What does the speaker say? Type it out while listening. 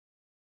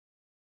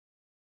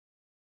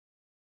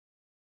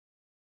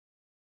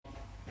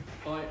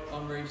Hi,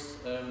 I'm Reese.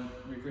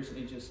 We've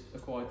recently just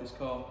acquired this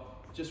car.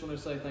 Just want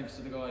to say thanks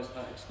to the guys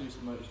at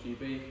Exclusive Motors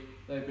GB.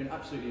 They've been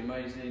absolutely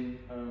amazing.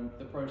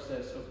 The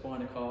process of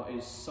buying a car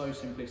is so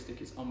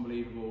simplistic, it's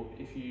unbelievable.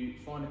 If you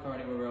find a car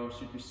anywhere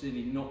else, you'd be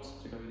silly not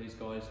to go with these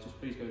guys. Just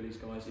please go with these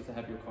guys. If they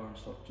have your car in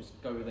stock,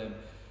 just go with them.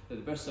 They're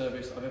the best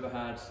service I've ever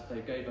had.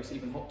 They gave us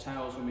even hot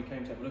towels when we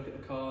came to have a look at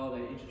the car.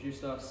 They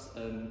introduced us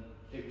and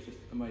it was just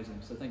amazing.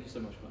 So thank you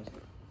so much, guys.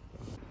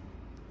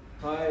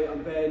 Hi,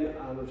 I'm Ben.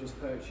 I've just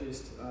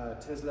purchased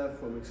Tesla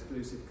from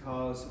Exclusive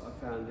Cars. I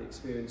found the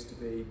experience to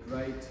be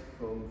great,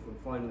 from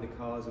finding the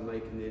cars and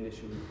making the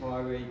initial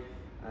inquiry,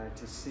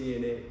 to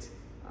seeing it,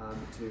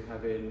 to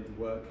having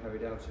the work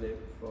carried out on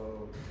it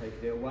before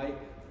taking it away.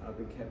 I've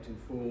been kept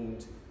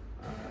informed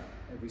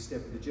every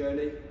step of the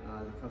journey.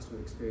 The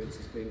customer experience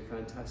has been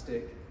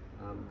fantastic.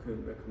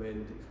 Couldn't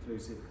recommend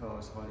Exclusive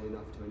Cars highly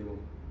enough to anyone.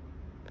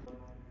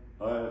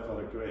 I've had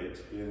a great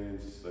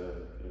experience.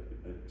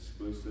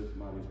 Exclusive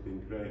man has been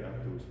great,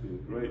 Abdul's been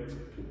great.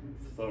 Could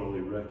thoroughly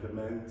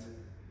recommend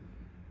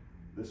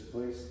this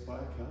place to buy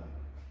a car.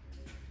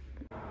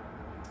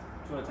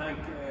 I want to thank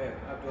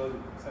Abdul,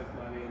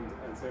 Testimonial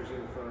and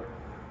Sergio for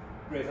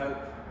great help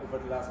over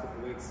the last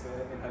couple of weeks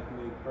in helping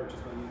me purchase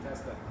my new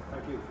Tesla.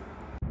 Thank you.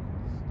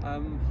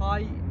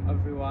 Hi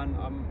everyone,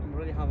 I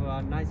really have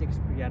a nice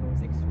experience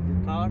with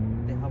Exclusive Car.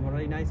 They have a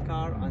really nice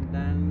car, and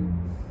then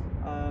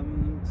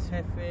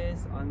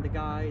service and the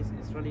guys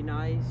is really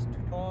nice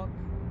to talk.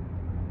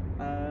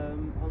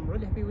 I'm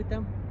really happy with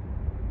them.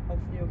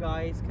 Hopefully you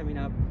guys coming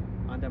up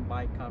and then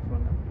buy a car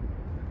from them.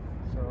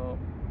 So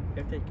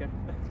yeah, take care.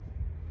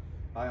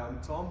 Hi, I'm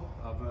Tom.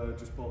 I've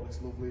just bought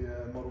this lovely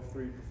Model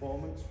 3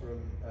 Performance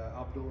from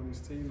Abdul and his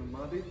team and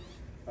Maddie.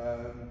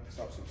 It's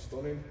absolutely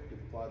stunning. They've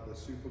applied the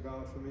Super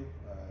Guard for me.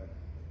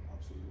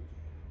 Absolutely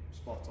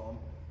spot on.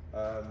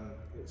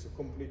 It's a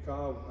company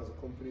car. As a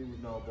company,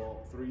 we've now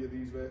bought 3 of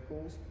these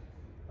vehicles,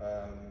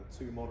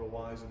 2 Model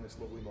Ys and this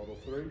lovely Model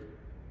 3.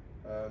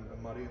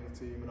 And Maddie and the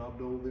team and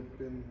Abdul, they've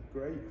been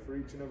great for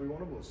each and every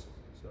one of us.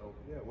 So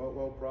yeah,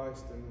 well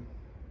priced, and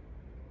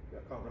yeah,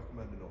 I can't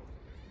recommend enough.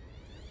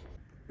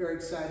 Very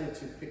excited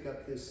to pick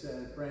up this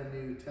brand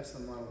new Tesla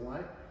Model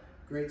Y.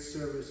 Great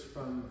service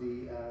from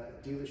the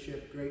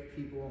dealership, great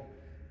people,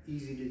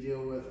 easy to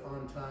deal with,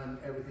 on time,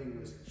 everything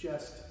was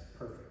just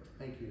perfect.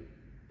 Thank you.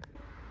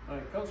 I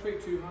can't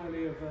speak too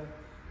highly of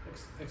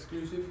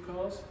Exclusive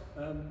Cars.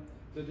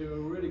 They do a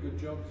really good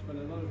job, spend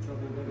a lot of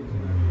trouble getting to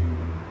know you,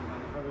 and I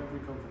have every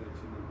confidence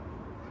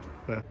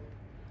in them.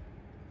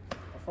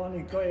 I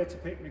finally got here to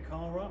pick my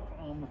car up.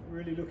 I'm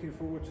really looking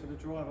forward to the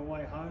drive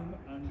away home,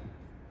 and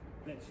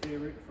let's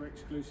hear it for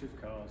Exclusive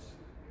Cars.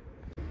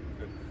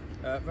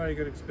 Very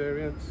good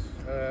experience,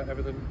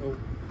 everything all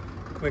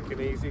quick and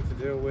easy to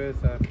deal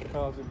with,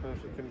 cars in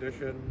perfect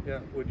condition.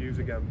 Yeah, would use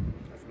again,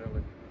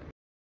 definitely.